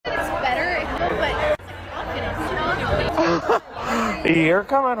You're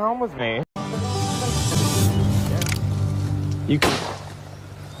coming home with me. You can...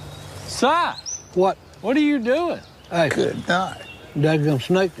 Si! What? What are you doing? Hey, good night. Daggum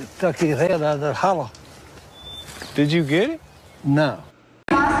snake that stuck his head out of that hollow. Did you get it? No.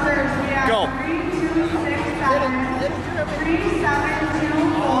 Go.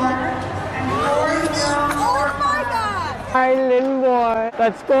 3724 and 404. Oh my God! Hi, little boy.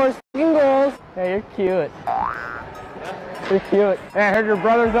 That scores goals. Hey, you're cute. You're cute. Hey, I heard your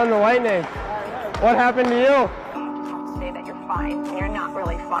brother's on the Lightning. What happened to you? Don't say that you're fine when you're not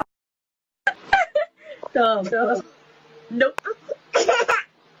really fine. No. Nope.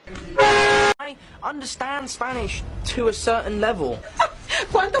 I understand Spanish to a certain level.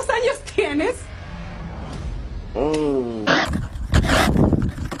 ¿Cuántos años tienes? Oh.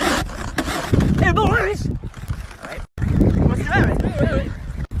 Hey, boys! Alright. What's the matter?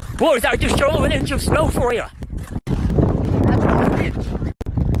 Boys, I just drove an inch of snow for you. That's not an inch.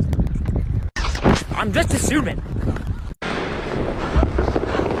 I'm just assuming.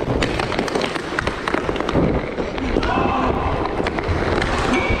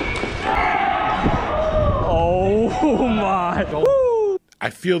 Oh my. Woo.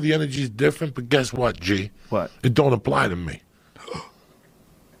 I feel the energy is different, but guess what, G? What? It don't apply to me.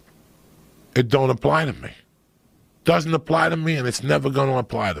 It don't apply to me. Doesn't apply to me, and it's never going to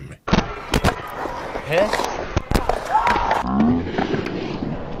apply to me. Piss?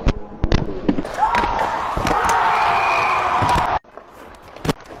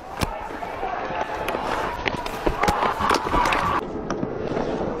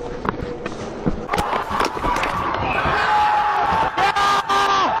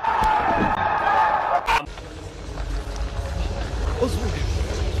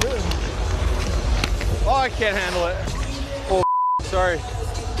 Oh, I can't handle it. Oh, sorry.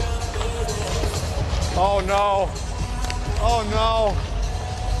 Oh, no. Oh, no.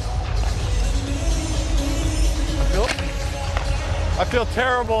 I feel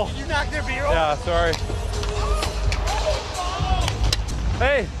terrible. You knocked their beer over? Yeah, sorry.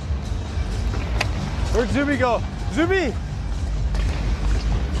 Hey. Where'd Zuby go? Zuby!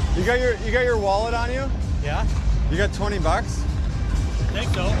 You got your wallet on you? Yeah? You got 20 bucks? I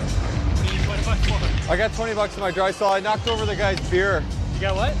think so. What do you need 20 bucks for? I got 20 bucks in my dry cell. I knocked over the guy's beer. You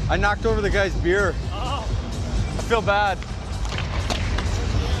got what? I knocked over the guy's beer. Oh. I feel bad.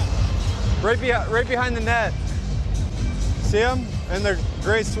 Right behind the net. See him in the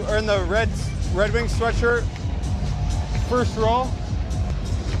gray or in the Red Wing sweatshirt? First row.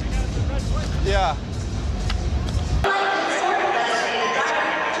 Yeah.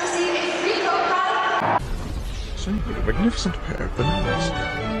 Simply a magnificent pair of bananas.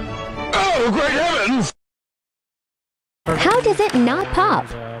 Oh, great heavens! How does it not pop?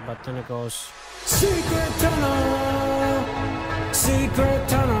 But then it goes... Secret tunnel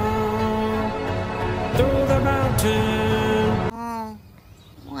through the mountain.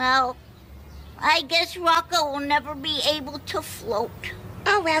 Well, I guess Rocco will never be able to float.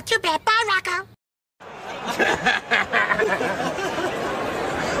 Oh, well, too bad. Bye, Rocco.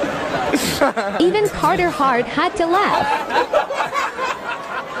 Even Carter Hart had to laugh.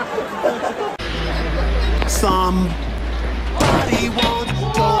 Somebody once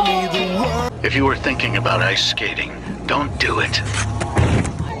told me the word. If you were thinking about ice skating, don't do it.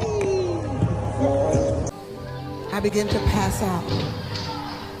 I began to pass out,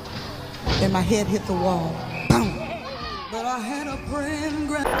 and my head hit the wall. Boom. But I had a praying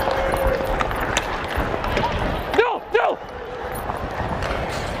grand. No! No!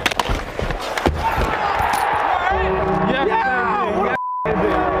 Yeah! Yeah!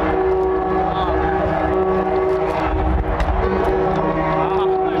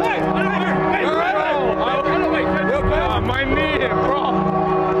 My knee, bro.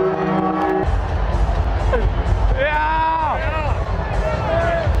 Yeah!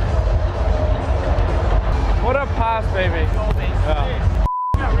 What a pass, baby.